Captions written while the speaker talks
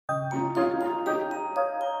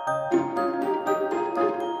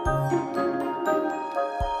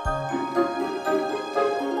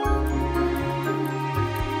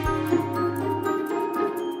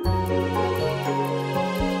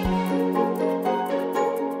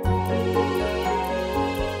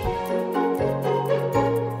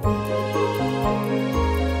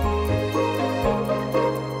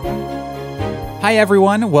Hi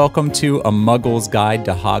everyone, welcome to A Muggle's Guide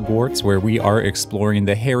to Hogwarts, where we are exploring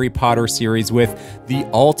the Harry Potter series with the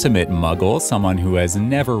ultimate Muggle, someone who has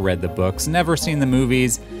never read the books, never seen the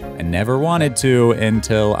movies, and never wanted to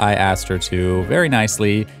until I asked her to. Very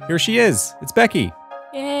nicely, here she is. It's Becki.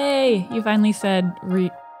 Yay! You finally said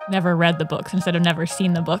never read the books instead of never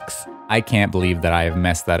seen the books. I can't believe that I have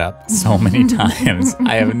messed that up so many times.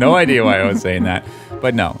 I have no idea why I was saying that.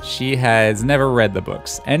 But no, she has never read the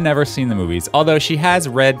books and never seen the movies. Although she has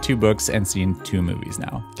read 2 books and seen 2 movies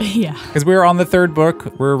now. Yeah. Because we're on the 3rd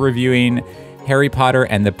book. We're reviewing Harry Potter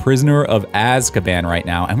and the Prisoner of Azkaban right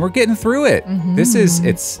now. And we're getting through it. Mm-hmm.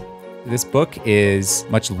 This book is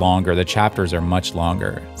much longer. The chapters are much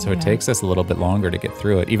longer. So It takes us a little bit longer to get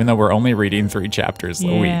through it, even though we're only reading 3 chapters a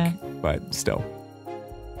week. But still.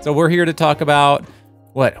 So we're here to talk about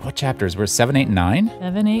what chapters? We're 7, 8, 9?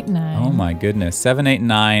 7, 8, 9. Oh my goodness. 7, 8,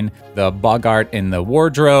 9. The Boggart in the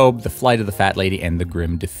wardrobe, the flight of the fat lady, and the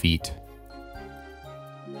grim defeat.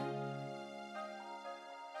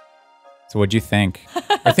 So what'd you think?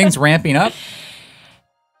 Are things ramping up?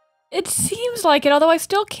 It seems like it, although I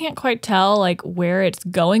still can't quite tell like where it's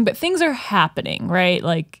going, but things are happening, right?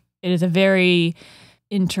 Like it is a very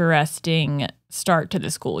interesting start to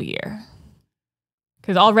the school year.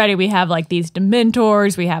 Because already we have like these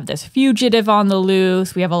Dementors, we have this fugitive on the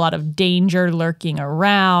loose, we have a lot of danger lurking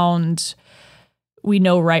around. We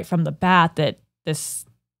know right from the bat that this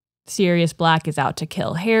Sirius Black is out to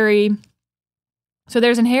kill Harry. So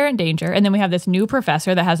there's inherent danger. And then we have this new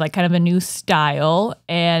professor that has like kind of a new style.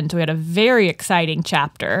 And we had a very exciting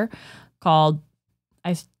chapter called,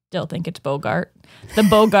 I still think it's Bow-gart, the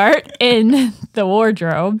Bow-gart in the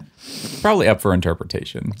wardrobe. Probably up for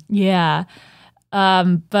interpretation. Yeah.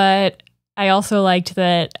 But I also liked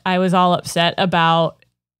that I was all upset about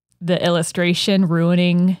the illustration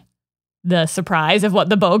ruining the surprise of what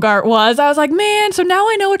the Bow-gart was. I was like, man, so now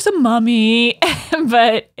I know it's a mummy.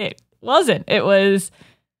 But it wasn't. It was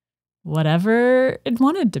whatever it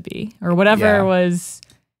wanted to be, or whatever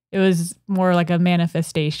it was more like a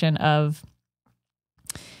manifestation of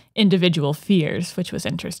individual fears, which was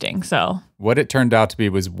interesting. So what it turned out to be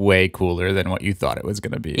was way cooler than what you thought it was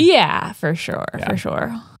going to be. Yeah, for sure. Yeah. For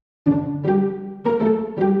sure.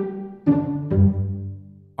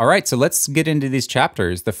 All right, so let's get into these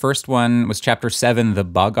chapters. The first one was chapter 7, the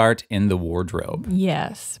Boggart in the wardrobe.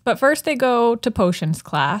 Yes. But first they go to potions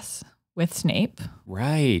class with Snape.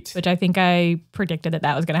 Right. Which I think I predicted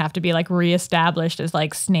that was going to have to be like reestablished as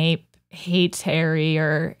like Snape hates Harry,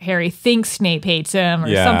 or Harry thinks Snape hates him,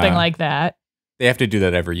 or something like that. They have to do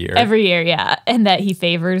that every year. Every year, yeah. And that he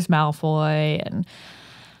favors Malfoy and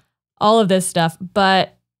all of this stuff.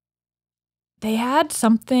 But they had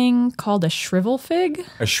something called a shrivelfig.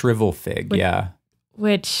 A shrivelfig, yeah.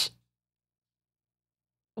 Which,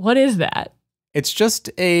 what is that? It's just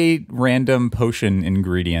a random potion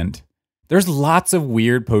ingredient. There's lots of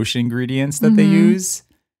weird potion ingredients that they use.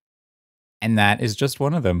 And that is just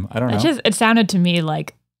one of them. I don't know. It sounded to me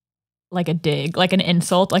like a dig, like an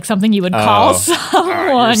insult, like something you would call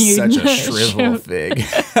someone. You're such a shrivelfig.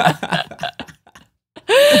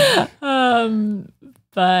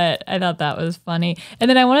 But I thought that was funny. And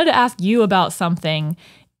then I wanted to ask you about something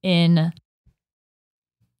in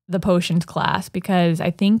the potions class, because I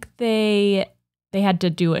think they had to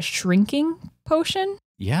do a shrinking potion.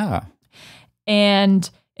 Yeah. And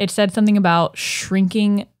it said something about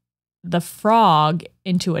shrinking the frog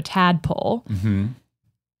into a tadpole. Mm-hmm.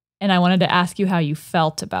 And I wanted to ask you how you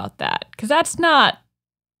felt about that. Because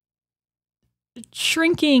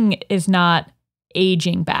shrinking is not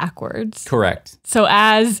aging backwards. Correct. So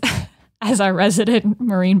as our resident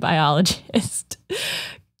marine biologist,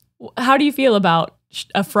 how do you feel about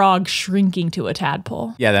a frog shrinking to a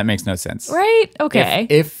tadpole? Yeah, that makes no sense. Right? Okay.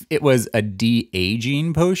 If it was a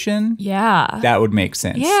de-aging potion, that would make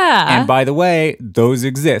sense. Yeah. And by the way, those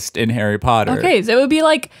exist in Harry Potter. Okay, so it would be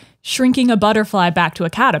like shrinking a butterfly back to a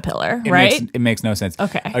caterpillar, right? It makes no sense.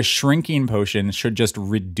 Okay. A shrinking potion should just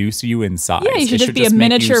reduce you in size. Yeah, you should just be a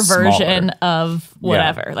miniature version of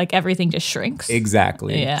whatever. Yeah. Like everything just shrinks.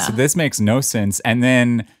 Exactly. Yeah. So this makes no sense. And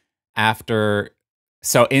then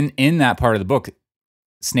in that part of the book,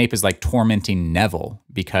 Snape is like tormenting Neville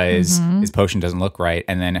because his potion doesn't look right.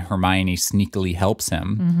 And then Hermione sneakily helps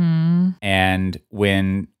him. Mm-hmm. And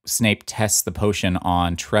when Snape tests the potion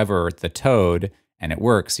on Trevor the Toad and it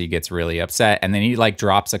works, he gets really upset. And then he like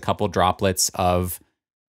drops a couple droplets of,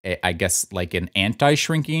 I guess, like an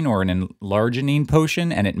anti-shrinking or an enlarging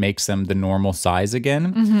potion, and it makes them the normal size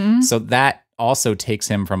again. Mm-hmm. So that also takes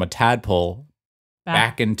him from a tadpole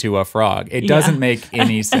back into a frog. It doesn't make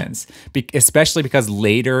any sense, especially because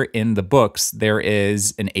later in the books, there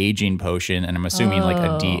is an aging potion, and I'm assuming like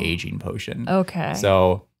a de-aging potion. Okay.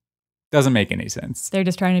 So doesn't make any sense. They're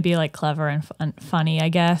just trying to be like clever and funny, I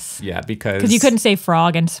guess. Yeah, because you couldn't say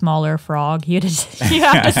frog and smaller frog. You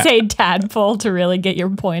have to say tadpole to really get your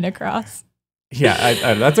point across.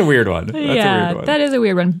 Yeah, that's a weird one. That is a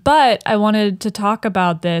weird one. But I wanted to talk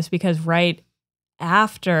about this because right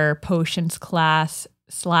after potions class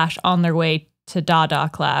 / on their way to Dada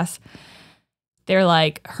class, they're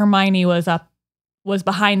like, Hermione was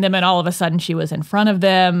behind them and all of a sudden she was in front of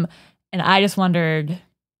them. And I just wondered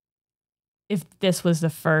if this was the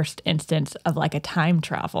first instance of like a time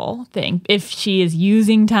travel thing, if she is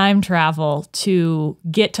using time travel to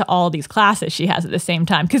get to all these classes she has at the same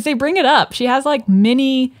time. Because they bring it up. She has like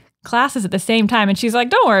many classes at the same time and she's like,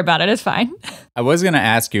 don't worry about it, it's fine. I was going to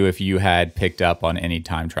ask you if you had picked up on any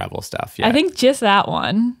time travel stuff yet. I think just that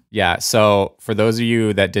one. Yeah, so for those of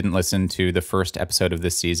you that didn't listen to the first episode of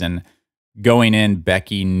this season, going in,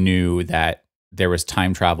 Becki knew that there was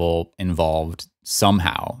time travel involved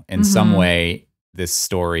somehow. In some way, this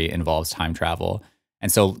story involves time travel.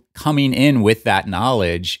 And so coming in with that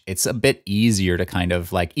knowledge, it's a bit easier to kind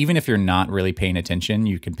of like, even if you're not really paying attention,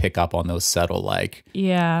 you can pick up on those subtle like,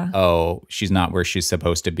 oh, she's not where she's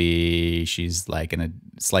supposed to be. She's like in a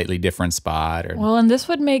slightly different spot. Well, and this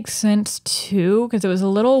would make sense too, because it was a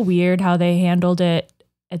little weird how they handled it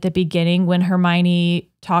at the beginning when Hermione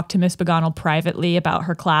talked to Miss McGonagall privately about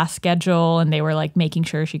her class schedule and they were like making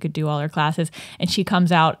sure she could do all her classes. And she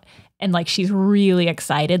comes out and like she's really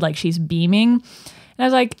excited, like she's beaming. And I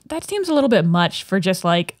was like, that seems a little bit much for just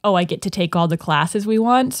like, oh, I get to take all the classes we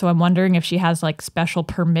want. So I'm wondering if she has like special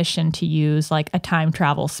permission to use like a time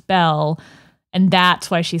travel spell. And that's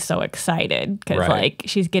why she's so excited because like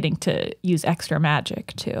she's getting to use extra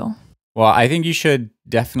magic too. Well, I think you should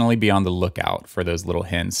definitely be on the lookout for those little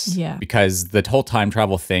hints. Yeah. Because the whole time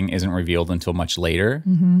travel thing isn't revealed until much later.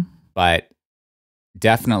 But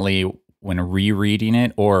definitely when rereading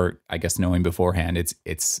it, or I guess knowing beforehand,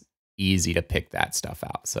 it's easy to pick that stuff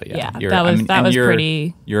out. So yeah, that was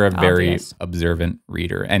pretty. You're a very obvious. Observant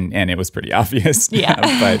reader, and it was pretty obvious. Yeah,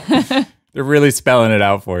 but they're really spelling it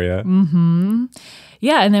out for you.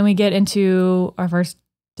 Yeah, and then we get into our first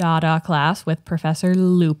Dada class with Professor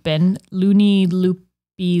Lupin, Loony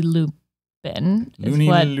Loopy Lupin.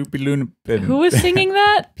 Loopy Lupin. Who was singing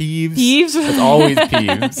that? Peeves. Peeves. It's always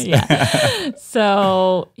Peeves. Yeah.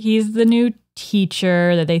 So he's the new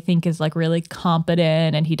teacher that they think is like really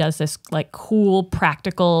competent, and he does this like cool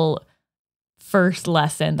practical first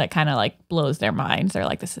lesson that kind of like blows their minds. They're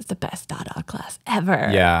like, this is the best Dada class ever.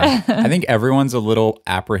 Yeah. I think everyone's a little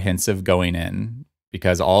apprehensive going in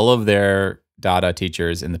because all of their Dada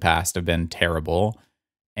teachers in the past have been terrible,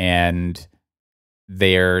 and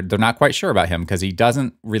they're not quite sure about him because he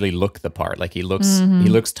doesn't really look the part. Like he looks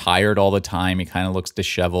tired all the time. He kind of looks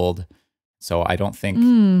disheveled. So I don't think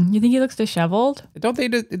you think he looks disheveled? Don't they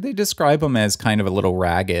describe him as kind of a little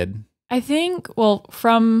ragged? I think, well,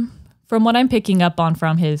 from what I'm picking up on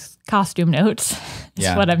from his costume notes,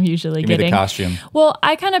 is what I'm usually getting. Give me the costume. Well,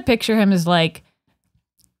 I kind of picture him as like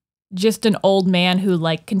just an old man who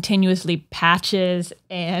like continuously patches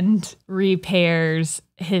and repairs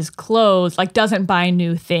his clothes, like doesn't buy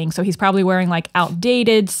new things. So he's probably wearing like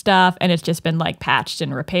outdated stuff and it's just been like patched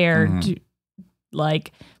and repaired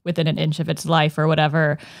like within an inch of its life or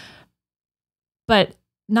whatever. But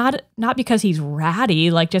not because he's ratty,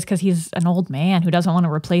 like just because he's an old man who doesn't want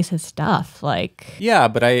to replace his stuff. Like, yeah,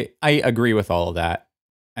 but I agree with all of that.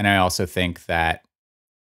 And I also think that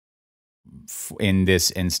in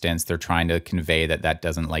this instance, they're trying to convey that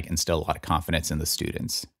doesn't like instill a lot of confidence in the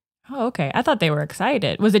students. Oh, okay. I thought they were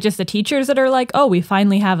excited. Was it just the teachers that are like, oh, we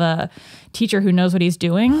finally have a teacher who knows what he's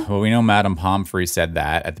doing? Well, we know Madame Pomfrey said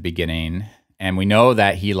that at the beginning. And we know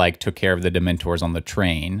that he like took care of the Dementors on the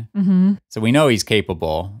train. So we know he's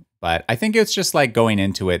capable. But I think it's just like going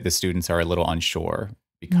into it, the students are a little unsure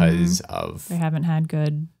because of... They haven't had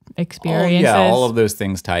good experiences. All of those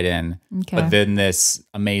things tied in. Okay. But then this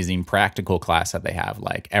amazing practical class that they have,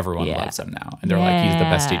 like everyone loves him now. And they're like, he's the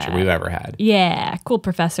best teacher we've ever had. Yeah, cool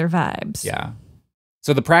professor vibes. Yeah.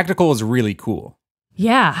 So the practical is really cool.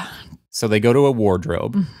 Yeah. So they go to a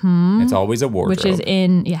wardrobe. It's always a wardrobe. Which is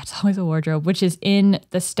it's always a wardrobe, which is in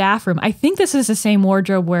the staff room. I think this is the same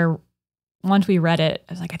wardrobe where once we read it,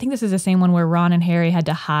 I was like, I think this is the same one where Ron and Harry had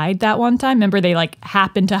to hide that one time. Remember, they like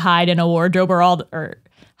happened to hide in a wardrobe or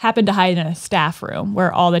happened to hide in a staff room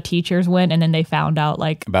where all the teachers went, and then they found out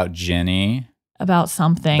like about Ginny. About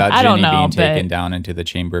something. About I don't Ginny know. being taken down into the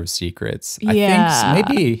Chamber of Secrets. Yeah. I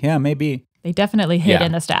think maybe. They definitely hid Yeah.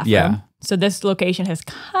 in the staff Yeah. room. So this location has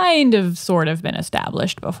sort of been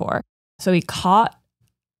established before. So he caught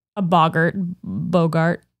a Boggart,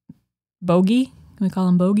 Bogey? Can we call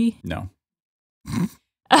him Bogey? No.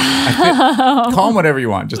 Call him whatever you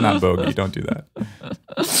want, just not bogey. Don't do that.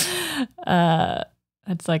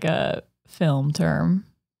 That's like a film term.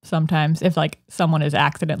 Sometimes if like someone is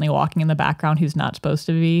accidentally walking in the background who's not supposed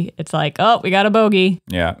to be, it's like, oh, we got a bogey.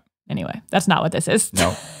 Yeah. Anyway, that's not what this is.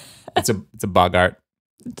 No. It's a Boggart.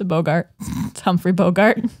 It's a Boggart. It's Humphrey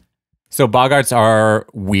Bogart. So Boggarts are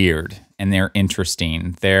weird and they're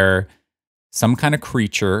interesting. They're some kind of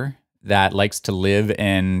creature that likes to live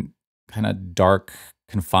in kind of dark,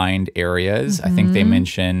 confined areas. I think they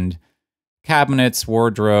mentioned cabinets,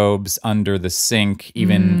 wardrobes, under the sink,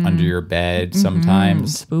 even under your bed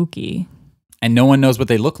sometimes. Spooky. And no one knows what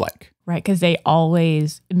they look like. Right, because they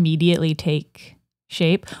always immediately take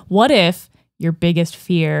shape. What if your biggest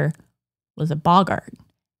fear was a Boggart?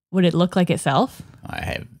 Would it look like itself? I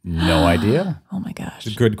have no idea. Oh my gosh.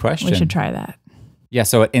 It's a good question. We should try that. Yeah,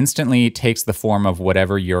 so it instantly takes the form of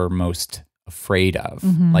whatever you're most afraid of,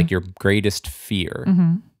 like your greatest fear.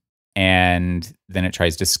 And then it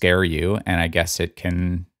tries to scare you, and I guess it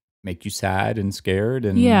can make you sad and scared.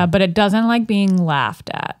 And yeah, but it doesn't like being laughed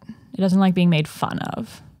at. It doesn't like being made fun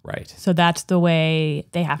of. Right. So that's the way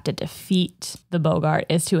they have to defeat the Boggart,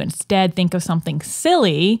 is to instead think of something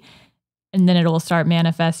silly, and then it will start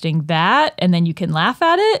manifesting that, and then you can laugh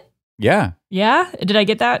at it. Yeah. Yeah? Did I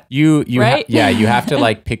get that? You right? You have to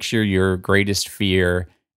like picture your greatest fear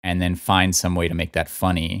and then find some way to make that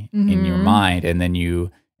funny in your mind. And then you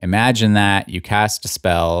imagine that, you cast a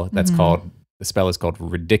spell that's the spell is called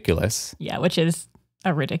Ridiculous. Yeah, which is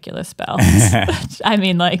a ridiculous spell. I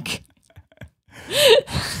mean, like,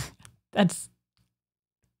 that's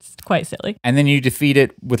quite silly. And then you defeat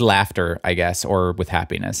it with laughter, I guess, or with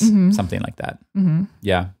happiness, something like that.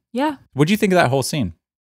 Yeah. Yeah. What'd you think of that whole scene?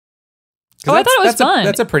 Oh, I thought it was fun.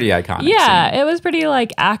 That's a pretty iconic Yeah, scene. it was pretty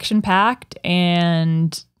like action-packed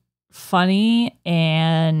and funny,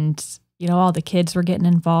 and you know, all the kids were getting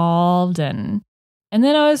involved, and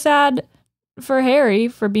then I was sad for Harry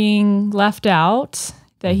for being left out,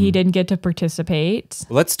 that he didn't get to participate.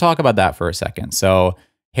 Well, let's talk about that for a second. So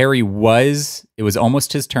Harry it was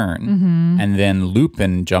almost his turn, and then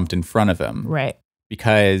Lupin jumped in front of him. Right.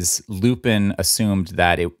 Because Lupin assumed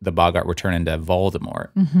that the Boggart would turn into Voldemort.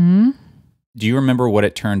 Do you remember what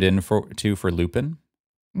it turned into for Lupin?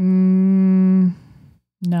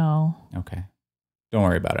 No. Okay. Don't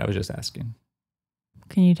worry about it. I was just asking.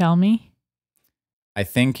 Can you tell me? I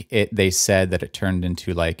think they said that it turned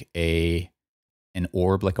into like an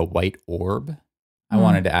orb, like a white orb. I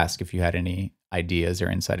wanted to ask if you had any ideas or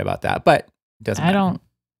insight about that, but it doesn't matter.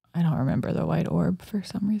 I don't remember the white orb for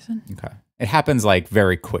some reason. Okay. It happens like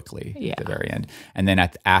very quickly Yeah. at the very end. And then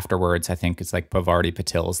afterwards, I think it's like Pavarti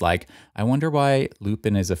Patil's like, I wonder why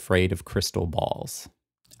Lupin is afraid of crystal balls.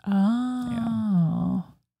 Oh.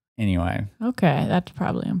 Anyway. Okay, that's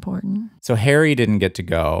probably important. So Harry didn't get to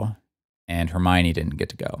go and Hermione didn't get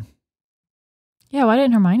to go. Yeah, why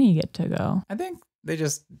didn't Hermione get to go? I think they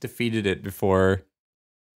just defeated it before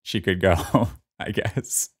she could go, I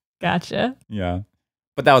guess. Gotcha. Yeah.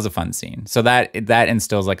 But that was a fun scene. So that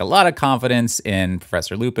instills like a lot of confidence in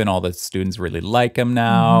Professor Lupin. All the students really like him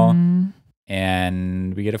now.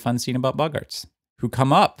 And we get a fun scene about Boggarts, who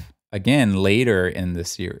come up again later in the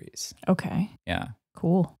series. Okay. Yeah.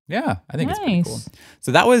 Cool. Yeah, I think Nice. it's pretty cool.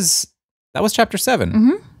 So that was chapter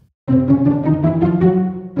 7.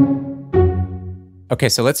 Okay,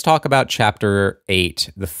 so let's talk about chapter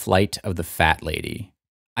 8, The Flight of the Fat Lady.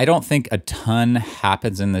 I don't think a ton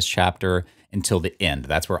happens in this chapter until the end.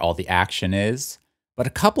 That's where all the action is. But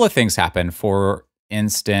a couple of things happen. For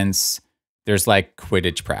instance, there's like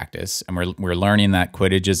Quidditch practice, and we're learning that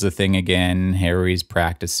Quidditch is a thing again. Harry's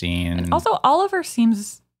practicing. And also, Oliver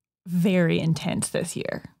seems very intense this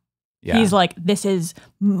year. Yeah. He's like, this is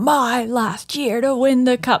my last year to win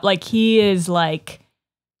the cup. Like, he is like,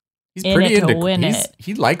 he's in pretty it to into win it.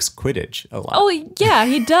 He likes Quidditch a lot. Oh, yeah,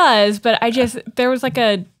 he does. But there was like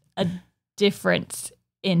a difference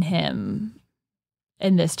in him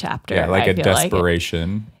in this chapter. Yeah, like I a feel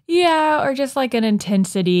desperation. Yeah, or just like an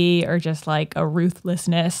intensity, or just like a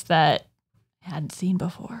ruthlessness that I hadn't seen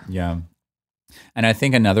before. Yeah. And I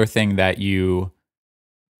think another thing that you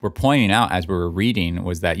were pointing out as we were reading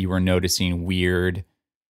was that you were noticing weird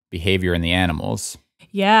behavior in the animals.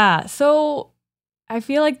 Yeah, so I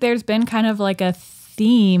feel like there's been kind of like a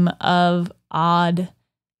theme of odd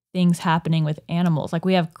things happening with animals. Like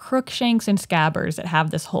we have Crookshanks and Scabbers that have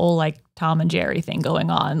this whole like Tom and Jerry thing going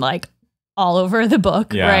on. Like all over the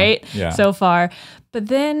book, right? Yeah. So far. But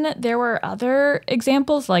then there were other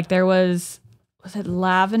examples. Like there was it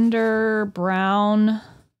Lavender Brown?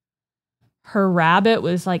 Her rabbit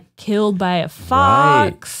was like killed by a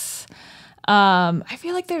fox. Right. I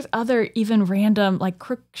feel like there's other even random, like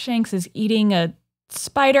Crookshanks is eating a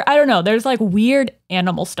spider. I don't know. There's like weird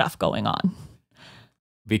animal stuff going on.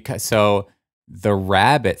 Because so the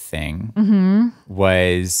rabbit thing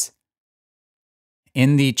was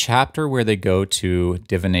in the chapter where they go to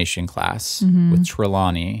divination class with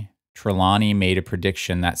Trelawney. Trelawney made a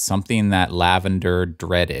prediction that something that Lavender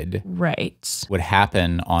dreaded would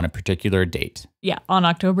happen on a particular date. Yeah, on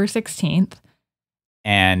October 16th.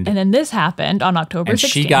 And then this happened on October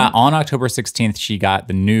 16th. On October 16th, she got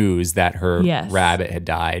the news that her rabbit had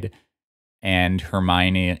died. And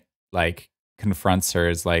Hermione like confronts her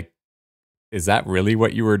is like, is that really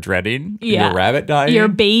what you were dreading? Yeah. Your rabbit dying? Your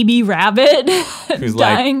baby rabbit who's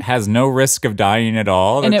dying. Like has no risk of dying at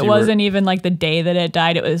all. And it wasn't even like the day that it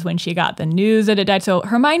died. It was when she got the news that it died. So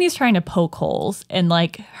Hermione's trying to poke holes in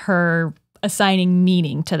like her assigning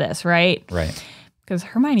meaning to this, right? Right. Because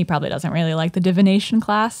Hermione probably doesn't really like the divination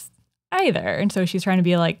class either. And so she's trying to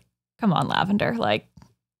be like, come on, Lavender, like,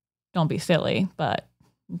 don't be silly, but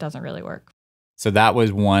it doesn't really work. So that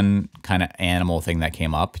was one kind of animal thing that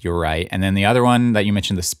came up. You're right. And then the other one that you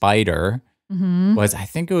mentioned, the spider, was, I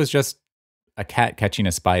think it was just a cat catching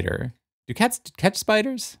a spider. Do cats catch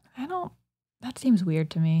spiders? That seems weird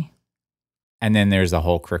to me. And then there's the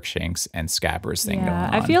whole Crookshanks and Scabbers thing going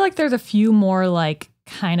on. I feel like there's a few more like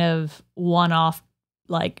kind of one-off,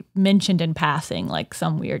 like mentioned in passing, like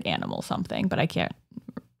some weird animal something, but I can't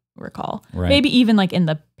recall. Right. Maybe even like in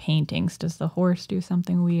the paintings, does the horse do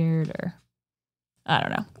something weird or... I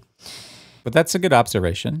don't know. But that's a good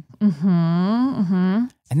observation.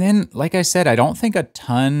 And then, like I said, I don't think a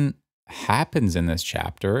ton happens in this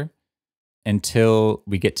chapter until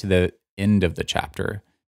we get to the end of the chapter.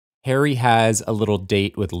 Harry has a little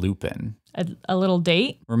date with Lupin. A little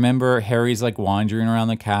date? Remember, Harry's like wandering around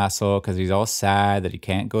the castle because he's all sad that he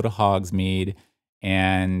can't go to Hogsmeade.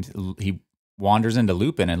 And he wanders into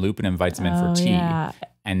Lupin, and Lupin invites him in for tea. Yeah.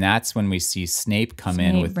 And that's when we see Snape come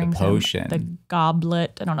in with the potion. The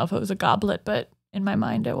goblet. I don't know if it was a goblet, but in my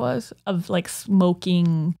mind it was, of like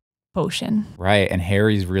smoking potion. Right. And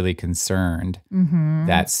Harry's really concerned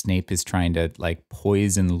that Snape is trying to like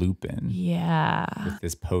poison Lupin. Yeah. With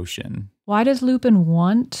this potion. Why does Lupin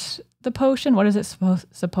want the potion? What is it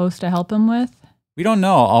supposed to help him with? We don't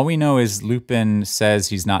know. All we know is Lupin says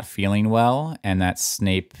he's not feeling well and that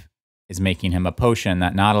Snape is making him a potion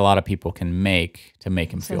that not a lot of people can make to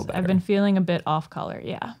make him feel better. I've been feeling a bit off color.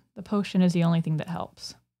 Yeah. The potion is the only thing that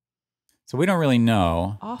helps. So we don't really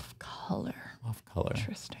know. Off color.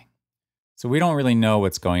 Interesting. So we don't really know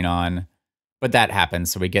what's going on, but that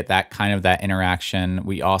happens. So we get that kind of that interaction.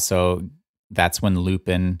 We also, that's when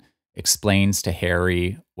Lupin explains to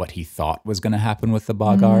Harry what he thought was going to happen with the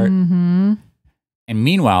Boggart. And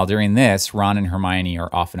meanwhile, during this, Ron and Hermione are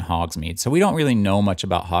off in Hogsmeade. So we don't really know much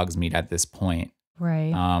about Hogsmeade at this point.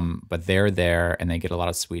 Right. But they're there and they get a lot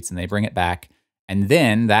of sweets and they bring it back. And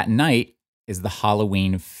then that night is the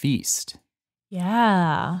Halloween feast.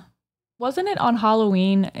 Yeah. Wasn't it on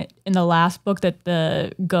Halloween in the last book that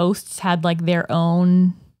the ghosts had like their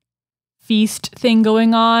own feast thing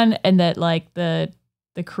going on and that like the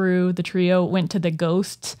trio went to the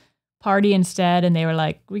ghost party instead and they were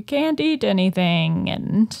like, we can't eat anything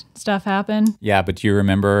and stuff happened? Yeah, but do you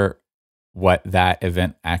remember what that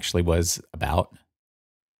event actually was about?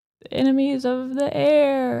 The enemies of the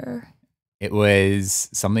air. It was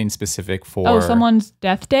something specific for... Oh, someone's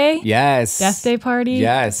death day? Yes. Death day party?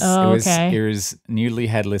 Yes. Oh, it was Nearly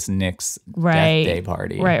Headless Nick's death day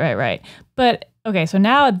party. Right. But, okay, so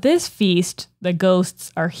now at this feast, the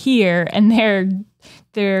ghosts are here and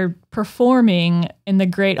they're performing in the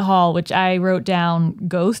Great Hall, which I wrote down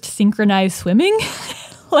ghost synchronized swimming.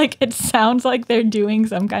 Like, it sounds like they're doing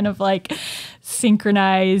some kind of, like,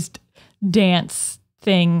 synchronized dance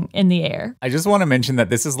thing in the air. I just want to mention that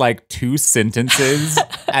this is like 2 sentences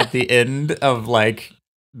at the end of like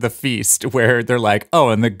the feast where they're like, oh,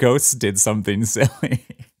 and the ghosts did something silly.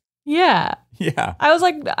 Yeah. Yeah. I was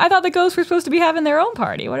like, I thought the ghosts were supposed to be having their own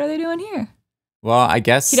party. What are they doing here? Well, I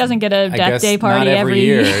guess he doesn't get a death day party every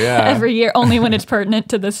year. Yeah. Every year, only when it's pertinent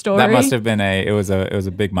to the story. That must have been it was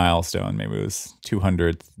a big milestone. Maybe it was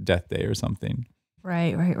 200th death day or something.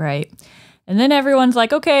 Right. And then everyone's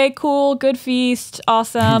like, okay, cool, good feast,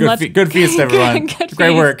 awesome. Good feast, everyone.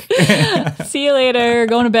 Great work. See you later,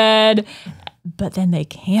 going to bed. But then they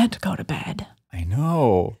can't go to bed. I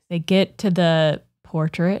know. They get to the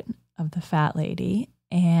portrait of the fat lady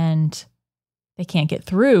and they can't get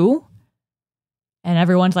through And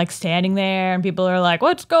everyone's like standing there and people are like,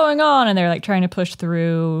 what's going on? And they're like trying to push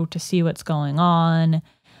through to see what's going on.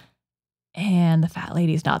 And the fat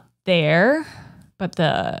lady's not there, but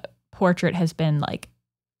the portrait has been like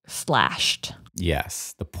slashed.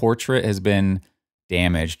 Yes, the portrait has been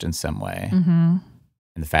damaged in some way. Mm-hmm.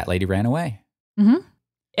 And the fat lady ran away. Mm-hmm.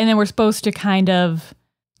 And then we're supposed to kind of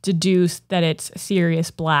deduce that it's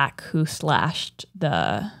Sirius Black who slashed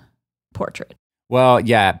the portrait. Well,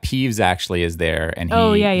 yeah, Peeves actually is there, and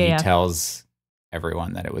he he tells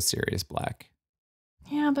everyone that it was Sirius Black.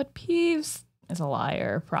 Yeah, but Peeves is a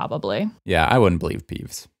liar, probably. Yeah, I wouldn't believe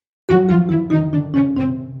Peeves.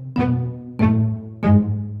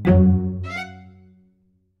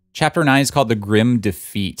 Chapter 9 is called The Grim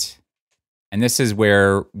Defeat. And this is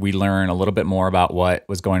where we learn a little bit more about what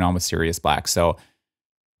was going on with Sirius Black. So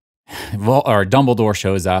Dumbledore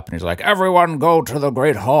shows up and he's like, everyone go to the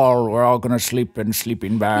Great Hall. We're all going to sleep in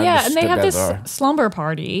sleeping bags Yeah, and they together. have this slumber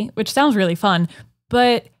party, which sounds really fun.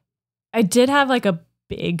 But I did have like a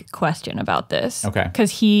big question about this. Okay.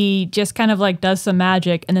 Because he just kind of like does some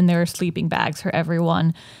magic and then there are sleeping bags for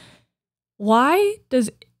everyone. Why does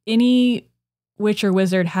any witch or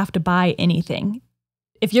wizard have to buy anything?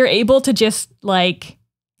 If you're able to just like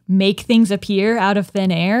make things appear out of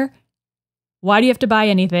thin air, why do you have to buy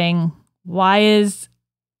anything? Why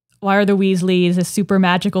are the Weasleys a super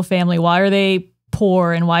magical family? Why are they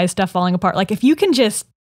poor and why is stuff falling apart? Like if you can just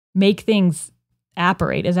make things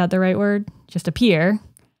apparate, is that the right word? Just appear.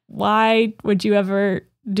 Why would you ever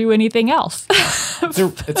do anything else?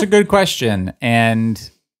 It's a good question.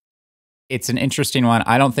 And it's an interesting one.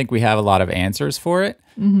 I don't think we have a lot of answers for it,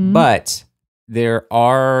 but there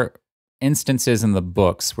are instances in the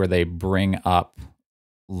books where they bring up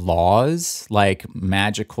laws, like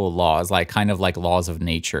magical laws, like kind of like laws of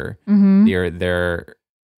nature. They're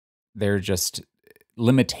just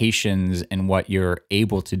limitations in what you're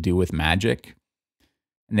able to do with magic.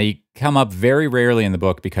 And they come up very rarely in the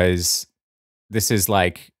book because this is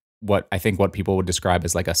like what people would describe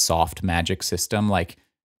as like a soft magic system. Like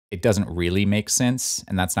it doesn't really make sense,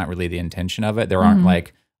 and that's not really the intention of it. There aren't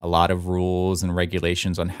like a lot of rules and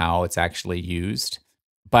regulations on how it's actually used.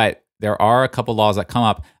 But there are a couple laws that come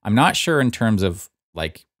up. I'm not sure in terms of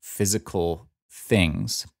like physical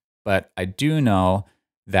things, but I do know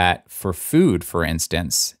that for food, for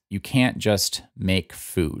instance, you can't just make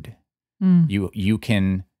food. You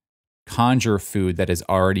can conjure food that has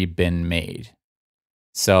already been made.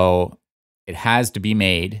 So it has to be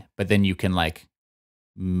made, but then you can like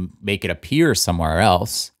make it appear somewhere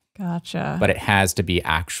else. Gotcha. But it has to be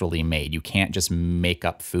actually made. You can't just make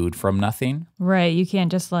up food from nothing. Right. You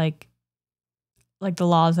can't just like the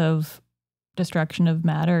laws of destruction of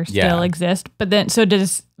matter still exist. But then, so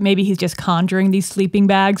maybe he's just conjuring these sleeping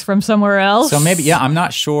bags from somewhere else? So maybe, I'm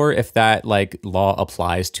not sure if that like law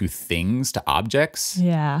applies to things, to objects.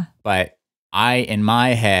 Yeah. But in my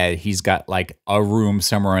head, he's got like a room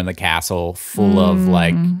somewhere in the castle full of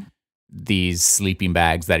like these sleeping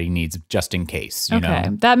bags that he needs just in case, you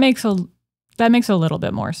know? That makes a little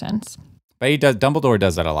bit more sense. But Dumbledore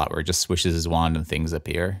does that a lot where he just swishes his wand and things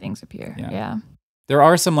appear. Yeah. There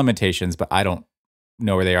are some limitations, but I don't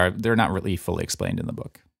know where they are. They're not really fully explained in the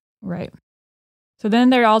book. Right. So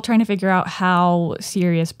then they're all trying to figure out how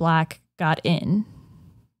Sirius Black got in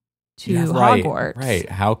to Hogwarts. Right.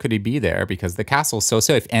 How could he be there? Because the castle's so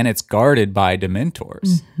safe and it's guarded by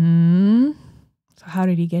Dementors. So how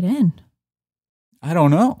did he get in? I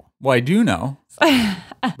don't know. Well, I do know,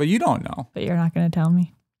 but you don't know. But you're not going to tell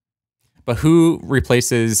me. But who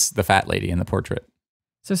replaces the fat lady in the portrait?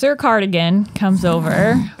 So Sir Cardigan comes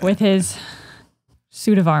over with his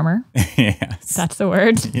suit of armor. Yes. That's the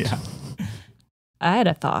word. Yeah. I had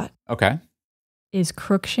a thought. Okay. Is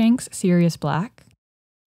Crookshanks Sirius Black?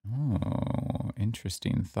 Oh,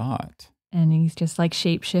 interesting thought. And he's just like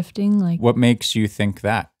shape-shifting. Like, what makes you think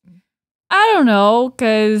that? I don't know,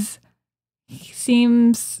 because he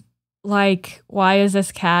seems like, why is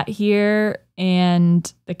this cat here?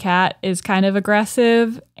 And the cat is kind of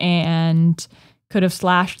aggressive and could have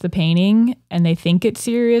slashed the painting, and they think it's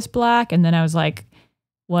Sirius Black. And then I was like,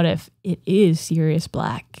 what if it is Sirius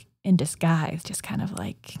Black in disguise, just kind of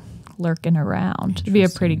like lurking around? It'd be a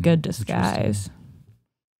pretty good disguise.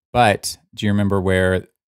 But do you remember where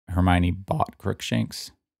Hermione bought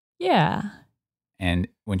Crookshanks? Yeah. And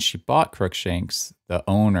when she bought Crookshanks, the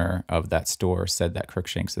owner of that store said that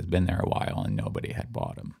Crookshanks has been there a while and nobody had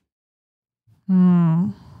bought him.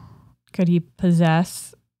 Could he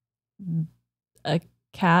possess a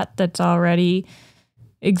cat that's already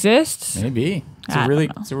exists? Maybe.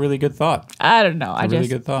 It's a really good thought. I don't know. It's a really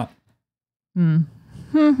good thought. Hmm.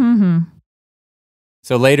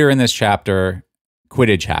 So later in this chapter,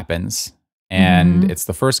 Quidditch happens. And it's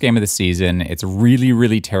the first game of the season. It's really,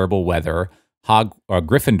 really terrible weather.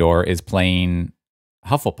 Gryffindor is playing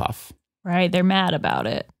Hufflepuff. Right. They're mad about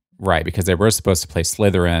it. Right, because they were supposed to play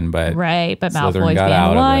Slytherin, but but Slytherin Malfoy's got being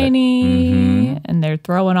out whiny, of it. and they're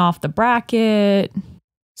throwing off the bracket.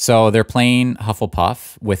 So they're playing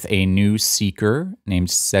Hufflepuff with a new seeker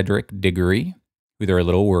named Cedric Diggory, who they're a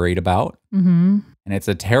little worried about. And it's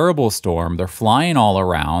a terrible storm. They're flying all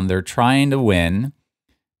around. They're trying to win.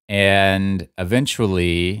 And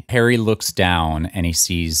eventually, Harry looks down and he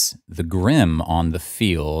sees the Grim on the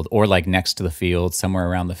field, or like next to the field, somewhere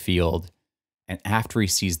around the field. And after he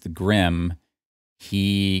sees the Grim,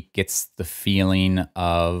 he gets the feeling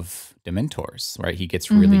of Dementors, right? He gets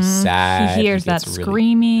really sad. He hears that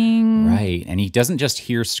screaming. Right. And he doesn't just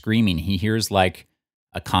hear screaming. He hears like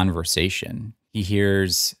a conversation. He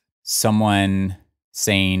hears someone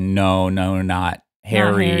saying, no, not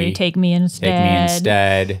Harry. Not Harry, take me instead. Take me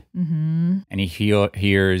instead. And he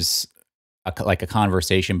hears a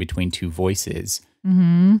conversation between two voices.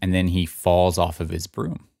 And then he falls off of his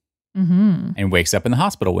broom and wakes up in the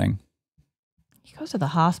hospital wing. He goes to the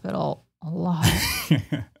hospital a lot.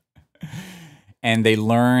 And they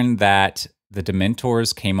learn that the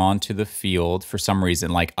Dementors came onto the field for some reason,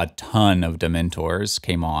 like a ton of Dementors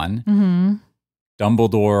came on.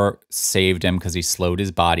 Dumbledore saved him because he slowed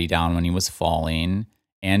his body down when he was falling.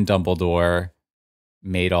 And Dumbledore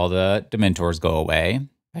made all the Dementors go away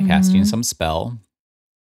by casting some spell.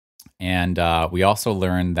 And we also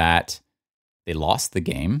learned that they lost the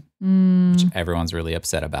game, which everyone's really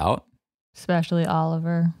upset about. Especially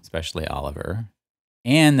Oliver.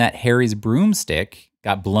 And that Harry's broomstick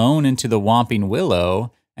got blown into the Whomping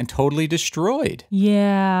Willow and totally destroyed.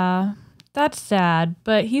 Yeah, that's sad.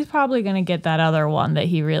 But he's probably going to get that other one that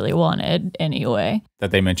he really wanted anyway. That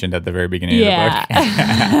they mentioned at the very beginning of the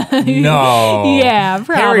book. No. Yeah,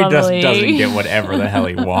 probably. Harry doesn't get whatever the hell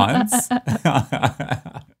he wants.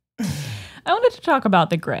 I wanted to talk about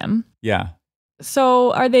the Grim. Yeah.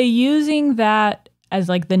 So are they using that as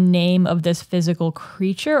like the name of this physical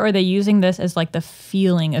creature, or are they using this as like the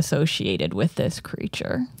feeling associated with this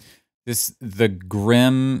creature? The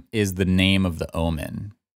Grim is the name of the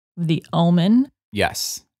omen. The omen?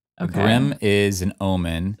 Yes. Okay. The Grim is an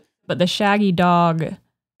omen. But the shaggy dog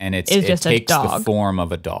and it just takes a dog. The form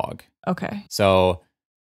of a dog. Okay. So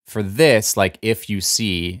for this, like if you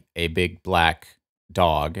see a big black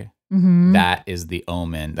dog, that is the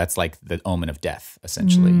omen. That's like the omen of death,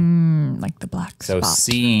 essentially. Like the black spot. So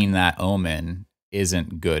seeing that omen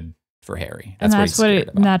isn't good for Harry. That's what he's scared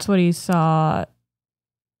about. And that's what he saw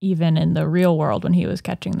even in the real world when he was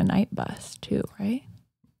catching the night bus too, right?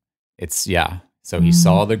 So he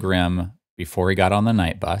saw the Grim before he got on the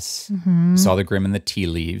night bus. He saw the Grim in the tea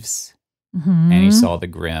leaves. And he saw the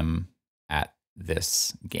Grim at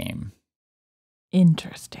this game.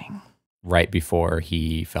 Interesting. Right before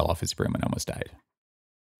he fell off his broom and almost died.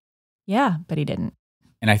 Yeah, but he didn't.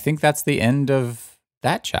 And I think that's the end of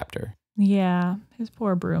that chapter. Yeah, his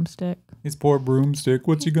poor broomstick.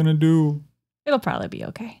 What's he gonna do? It'll probably be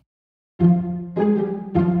okay.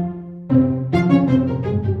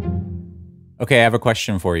 Okay, I have a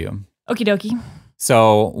question for you. Okie dokie.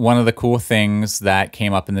 So one of the cool things that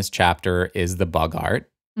came up in this chapter is the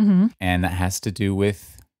Boggart. And that has to do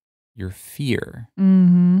with your fear.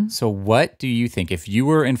 So what do you think, if you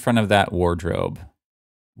were in front of that wardrobe,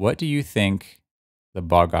 what do you think the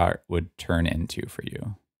Boggart would turn into for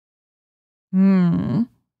you?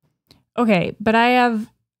 Okay, but I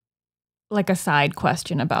have like a side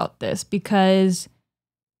question about this, because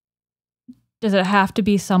does it have to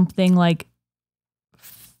be something like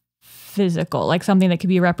physical, like something that could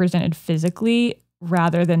be represented physically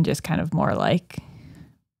rather than just kind of more like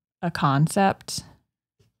a concept?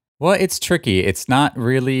 Well, it's tricky. It's not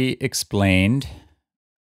really explained.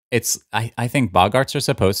 I think Boggarts are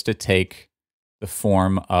supposed to take the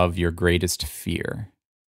form of your greatest fear.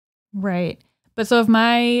 Right. But so if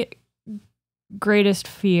my greatest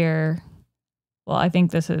fear, well, I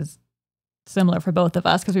think this is similar for both of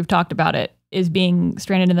us because we've talked about it, is being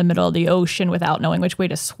stranded in the middle of the ocean without knowing which way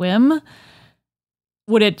to swim.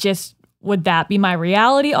 Would that be my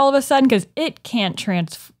reality all of a sudden? Because it can't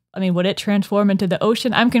would it transform into the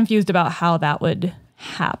ocean? I'm confused about how that would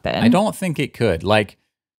happen. I don't think it could. Like,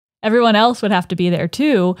 everyone else would have to be there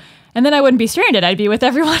too. And then I wouldn't be stranded. I'd be with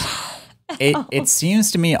everyone else. It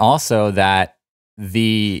seems to me also that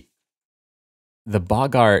the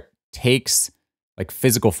Boggart takes like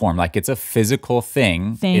physical form. Like it's a physical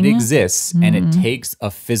thing. It exists and it takes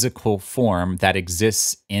a physical form that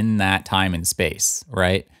exists in that time and space,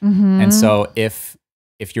 right? And so if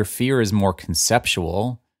your fear is more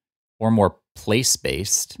conceptual or more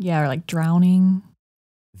place-based, Yeah, or like drowning.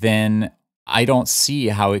 then I don't see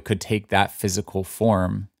how it could take that physical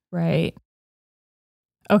form. Right.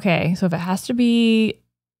 Okay, so if it has to be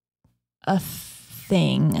a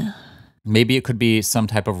thing. Maybe it could be some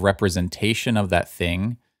type of representation of that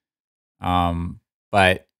thing,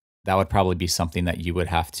 but that would probably be something that you would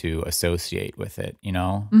have to associate with it, you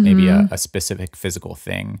know? Maybe a specific physical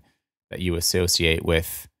thing that you associate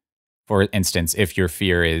with. For instance, if your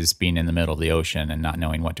fear is being in the middle of the ocean and not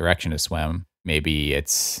knowing what direction to swim, maybe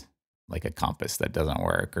it's like a compass that doesn't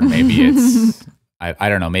work, or maybe it's, I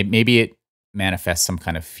don't know, maybe it manifests some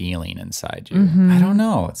kind of feeling inside you. I don't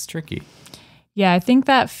know. It's tricky. Yeah, I think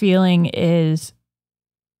that feeling is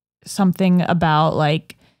something about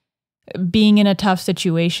like being in a tough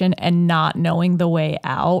situation and not knowing the way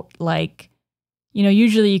out. Like, you know,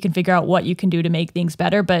 usually you can figure out what you can do to make things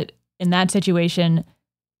better, but in that situation,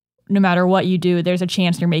 no matter what you do, there's a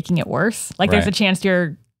chance you're making it worse. Like there's a chance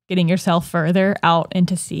you're getting yourself further out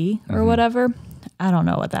into sea or whatever. I don't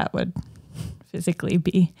know what that would physically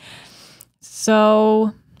be.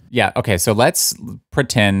 So... Yeah, okay, so let's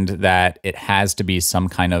pretend that it has to be some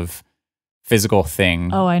kind of physical thing.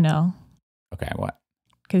 Oh, I know. Okay, what?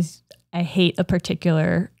 Because I hate a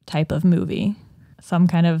particular type of movie. Some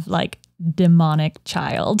kind of like demonic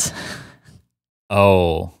child.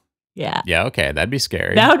 Oh. Yeah. Yeah, okay, that'd be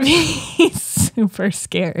scary. That would be super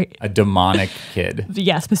scary. A demonic kid.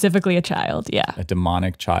 Yeah, specifically a child, yeah. A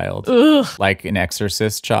demonic child. Ugh. Like an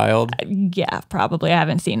exorcist child? Yeah, probably. I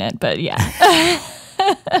haven't seen it, but yeah.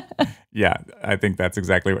 Yeah, I think that's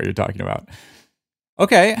exactly what you're talking about.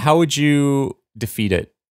 Okay, how would you defeat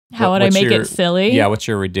it? How would I make it silly? Yeah, what's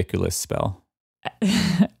your ridiculous spell?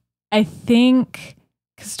 I think,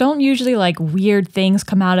 because don't usually like weird things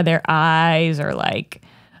come out of their eyes, or like,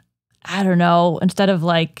 I don't know, instead of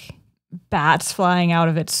like bats flying out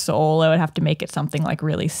of its soul, I would have to make it something like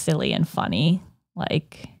really silly and funny,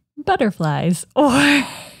 like butterflies or...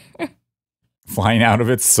 Flying out of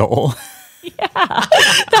its soul? Yeah,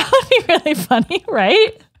 that would be really funny,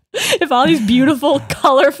 right? If all these beautiful,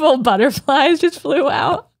 colorful butterflies just flew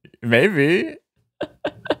out. Maybe.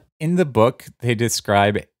 In the book, they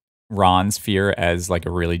describe Ron's fear as like a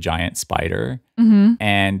really giant spider.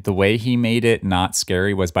 And the way he made it not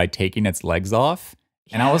scary was by taking its legs off.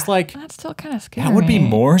 Yeah, and I was like, that's still kind of scary. That would be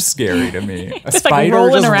more scary to me. A spider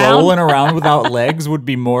like rolling rolling around without legs would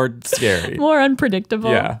be more scary. More unpredictable.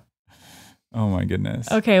 Yeah. Oh my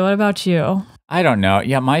goodness. Okay, what about you? I don't know.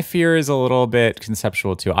 Yeah, my fear is a little bit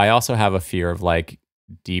conceptual too. I also have a fear of like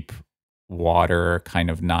deep water, kind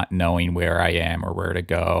of not knowing where I am or where to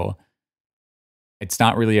go. It's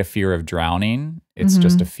not really a fear of drowning. It's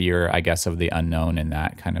just a fear, I guess, of the unknown in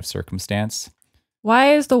that kind of circumstance.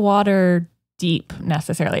 Why is the water deep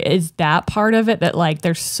necessarily? Is that part of it, that like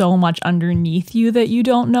there's so much underneath you that you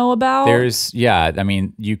don't know about? I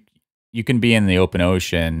mean, you can be in the open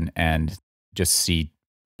ocean and just see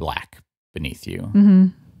black beneath you.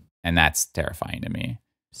 And that's terrifying to me.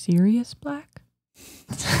 Serious black?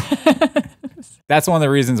 That's one of the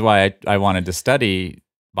reasons why I wanted to study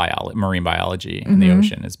marine biology in the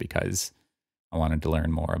ocean, is because I wanted to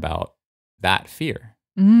learn more about that fear.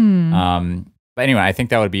 But anyway, I think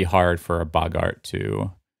that would be hard for a boggart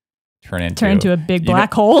to turn into a big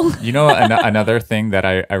black hole. You know, another thing that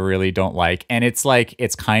I really don't like, and it's like,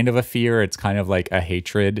 it's kind of a fear, it's kind of like a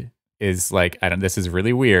hatred, is like, this is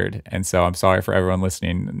really weird. And so I'm sorry for everyone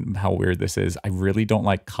listening and how weird this is. I really don't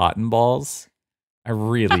like cotton balls. I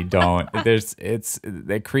really don't.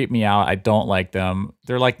 They creep me out. I don't like them.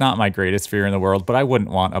 They're like not my greatest fear in the world, but I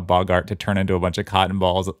wouldn't want a boggart to turn into a bunch of cotton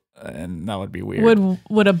balls, and that would be weird.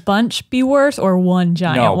 Would a bunch be worse, or one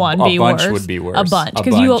giant one be worse? A bunch would be worse. A bunch,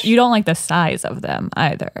 because you don't like the size of them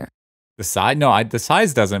either. The size? No, the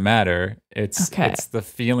size doesn't matter. It's the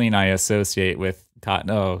feeling I associate with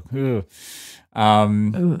cotton. Oh,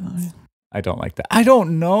 I don't like that. I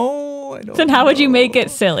don't know. Then how would you make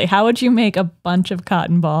it silly? How would you make a bunch of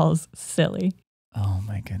cotton balls silly? Oh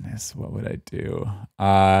my goodness, what would I do?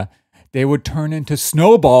 They would turn into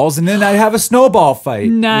snowballs, and then I'd have a snowball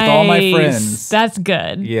fight with all my friends. That's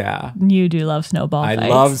good. Yeah. You do love snowball fights. I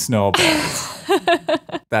love snowballs.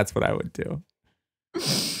 That's what I would do.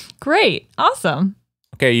 Great. Awesome.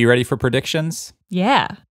 Okay, you ready for predictions? Yeah.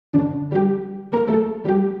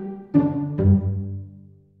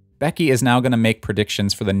 Becki is now going to make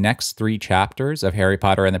predictions for the next 3 chapters of Harry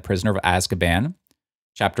Potter and the Prisoner of Azkaban,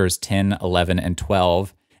 chapters 10, 11, and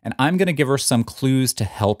 12. And I'm going to give her some clues to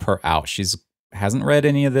help her out. She hasn't read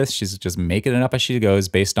any of this. She's just making it up as she goes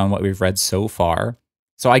based on what we've read so far.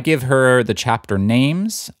 So I give her the chapter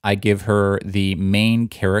names. I give her the main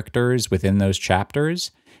characters within those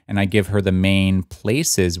chapters. and I give her the main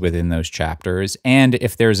places within those chapters. And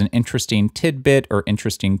if there's an interesting tidbit or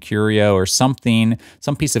interesting curio or something,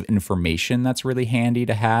 some piece of information that's really handy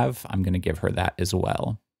to have, I'm going to give her that as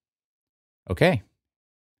well. Okay.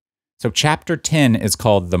 So chapter 10 is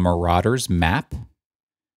called The Marauder's Map.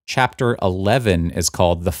 Chapter 11 is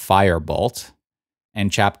called The Firebolt.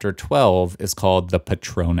 And chapter 12 is called The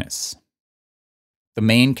Patronus. The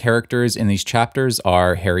main characters in these chapters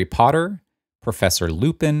are Harry Potter, Professor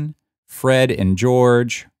Lupin, Fred and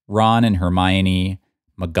George, Ron and Hermione,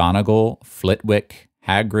 McGonagall, Flitwick,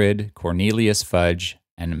 Hagrid, Cornelius Fudge,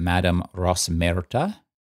 and Madame Rosmerta,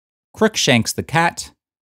 Crookshanks the cat,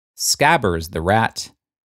 Scabbers the rat,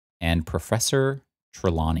 and Professor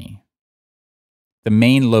Trelawney. The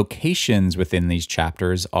main locations within these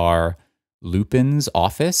chapters are Lupin's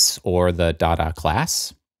office, or the Dada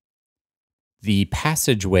class, the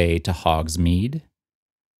passageway to Hogsmeade,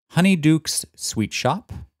 Honeyduke's sweet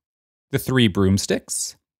shop, the Three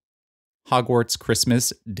Broomsticks, Hogwarts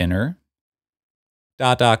Christmas dinner,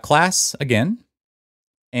 Dada class again,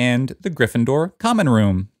 and the Gryffindor common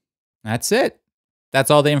room. That's it.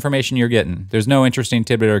 That's all the information you're getting. There's no interesting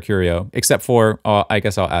tidbit or curio, except for, I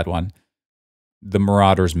guess I'll add one, the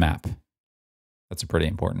Marauder's Map. That's a pretty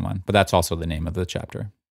important one, but that's also the name of the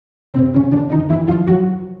chapter.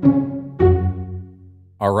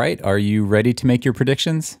 All right, are you ready to make your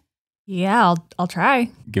predictions? Yeah, I'll try.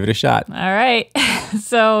 Give it a shot. All right.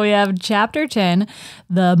 So we have chapter 10,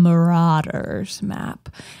 the Marauder's Map.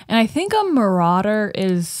 And I think a marauder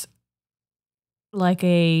is like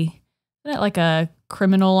a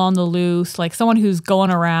criminal on the loose, like someone who's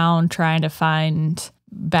going around trying to find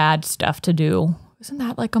bad stuff to do. Isn't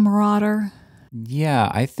that like a marauder?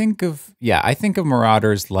 Yeah, I think of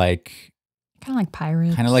marauders like kind of like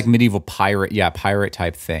pirates. Kind of like medieval pirate, pirate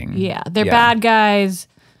type thing. Yeah, they're bad guys,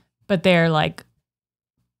 but they're like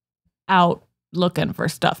out looking for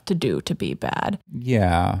stuff to do to be bad.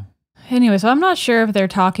 Yeah. Anyway, so I'm not sure if they're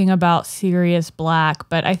talking about Sirius Black,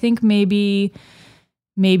 but I think maybe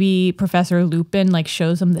Professor Lupin like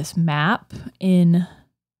shows them this map in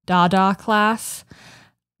Dada class.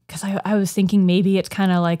 Because I was thinking maybe it's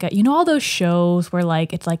kind of like, all those shows where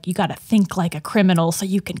like it's like you got to think like a criminal so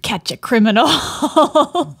you can catch a criminal.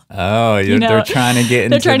 Oh, they're trying to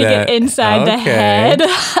get into to get inside the head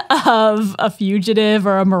of a fugitive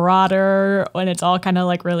or a marauder, when it's all kind of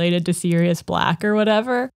like related to Sirius Black or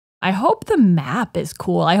whatever. I hope the map is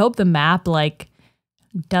cool. I hope the map like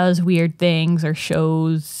does weird things or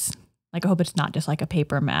shows. Like, I hope it's not just like a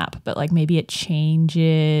paper map, but like maybe it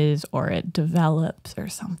changes or it develops or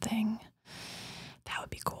something. That would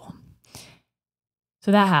be cool.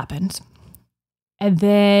 So that happens. And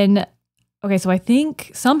then, okay, so I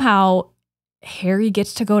think somehow Harry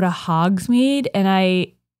gets to go to Hogsmeade, and I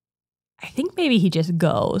think maybe he just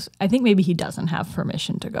goes. I think maybe he doesn't have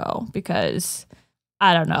permission to go because,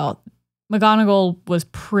 I don't know, McGonagall was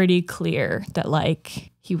pretty clear that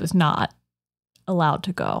like he was not allowed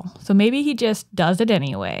to go. So maybe he just does it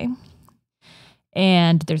anyway.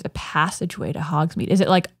 And there's a passageway to Hogsmeade. Is it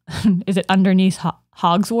like, is it underneath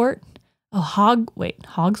Hogswort? Oh,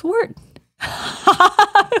 Hogswort?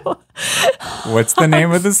 What's the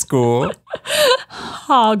name of the school?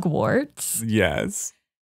 Hogwarts. Yes.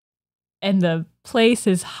 And the place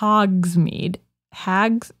is Hogsmeade.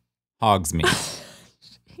 Hogsmeade.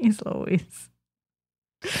 He's always.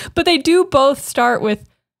 But they do both start with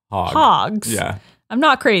hogs. Yeah. I'm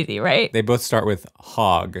not crazy, right? They both start with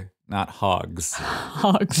hog, not hogs.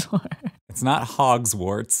 Hogswort. It's not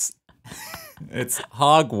Hogsworts. It's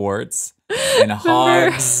Hogwarts and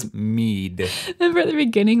Hogsmeade. Remember at the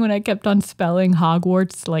beginning when I kept on spelling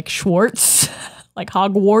Hogwarts like Schwartz? Like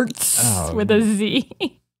Hogwarts with a Z.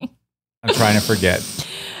 I'm trying to forget.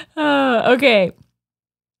 Okay.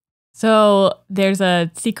 So there's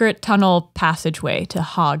a secret tunnel passageway to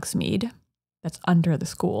Hogsmeade that's under the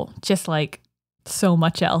school, just like so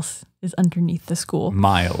much else is underneath the school.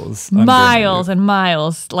 Miles and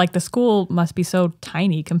miles. Like the school must be so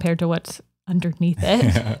tiny compared to what's underneath it.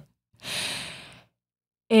 Yeah.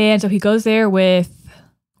 And so he goes there with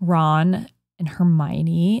Ron and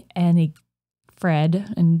Hermione and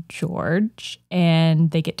Fred and George,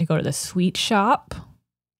 and they get to go to the sweet shop,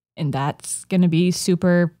 and that's going to be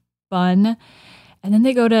super fun. And then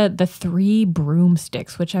they go to the Three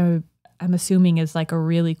Broomsticks, which I'm assuming is like a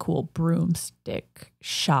really cool broomstick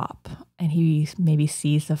shop. And he maybe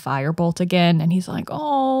sees the firebolt again. And he's like,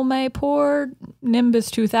 oh, my poor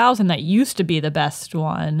Nimbus 2000 that used to be the best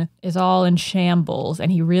one is all in shambles.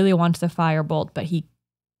 And he really wants the firebolt, but he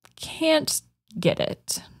can't get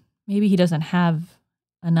it. Maybe he doesn't have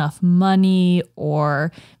enough money,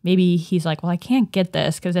 or maybe he's like, well, I can't get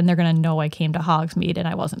this because then they're going to know I came to Hogsmeade and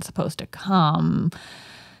I wasn't supposed to come.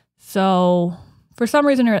 So for some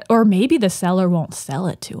reason, or maybe the seller won't sell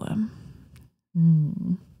it to him.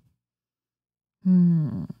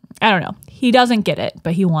 I don't know. He doesn't get it,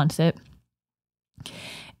 but he wants it.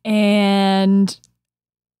 And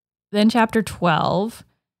then chapter 12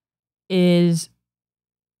 is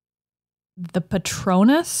the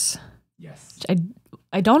Patronus. Yes.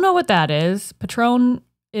 I don't know what that is. Patron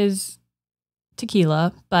is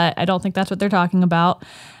tequila, but I don't think that's what they're talking about.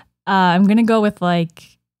 I'm going to go with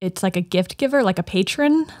like, it's like a gift giver, like a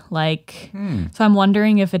patron. Like, so I'm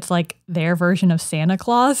wondering if it's like their version of Santa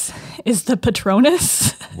Claus is the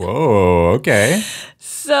Patronus. Whoa, okay.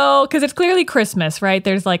 So, because it's clearly Christmas, right?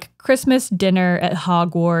 There's like Christmas dinner at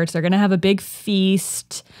Hogwarts. They're going to have a big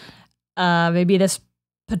feast. Maybe this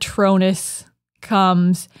Patronus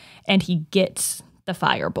comes and he gets the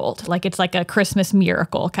firebolt. Like it's like a Christmas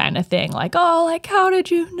miracle kind of thing. Like, oh, like, how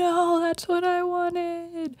did you know? That's what I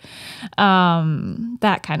wanted.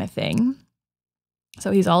 That kind of thing.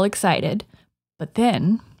 So he's all excited. But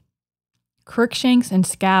then Crookshanks and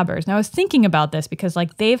Scabbers. Now I was thinking about this because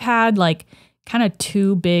like they've had like kind of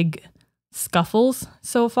two big scuffles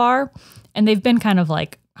so far. And they've been kind of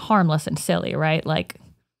like harmless and silly, right? Like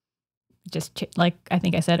just like I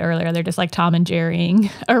think I said earlier, they're just like Tom and Jerrying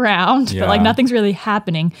around, but like nothing's really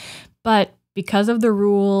happening. But because of the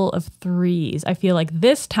rule of threes, I feel like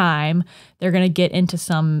this time they're going to get into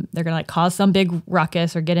they're going to like cause some big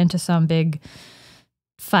ruckus or get into some big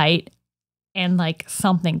fight, and like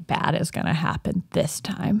something bad is going to happen this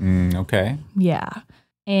time. Okay. Yeah.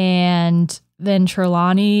 And then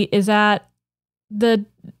Trelawney is at the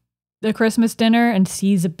Christmas dinner and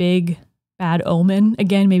sees a big bad omen.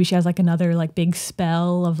 Again, maybe she has like another like big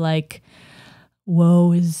spell of like,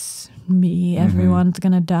 woe is me, everyone's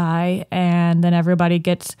gonna die. And then everybody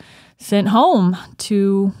gets sent home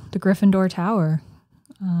to the Gryffindor Tower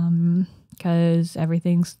because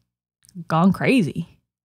everything's gone crazy.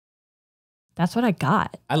 That's what I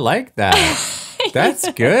got. I like that.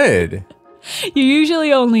 That's good. You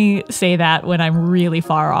usually only say that when I'm really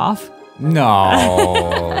far off.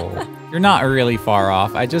 No. You're not really far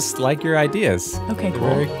off. I just like your ideas. Okay, They're cool.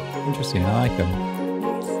 very interesting. I like them.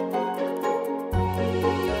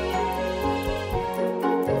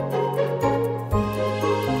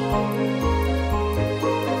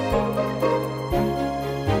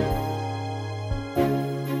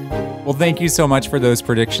 Well, thank you so much for those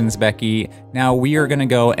predictions, Becki. Now we are going to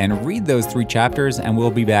go and read those 3 chapters, and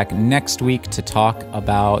we'll be back next week to talk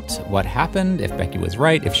about what happened, if Becki was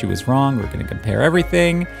right, if she was wrong. We're going to compare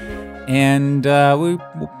everything. And we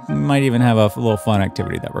might even have a little fun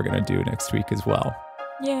activity that we're going to do next week as well.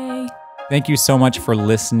 Yay. Thank you so much for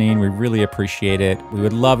listening. We really appreciate it. We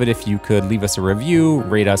would love it if you could leave us a review,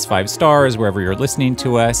 rate us 5 stars wherever you're listening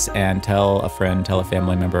to us, and tell a friend, tell a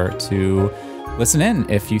family member to listen in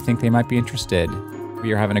if you think they might be interested.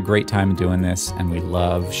 We are having a great time doing this, and we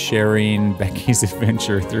love sharing Becki's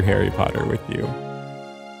adventure through Harry Potter with you.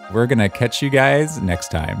 We're going to catch you guys next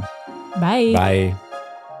time. Bye. Bye.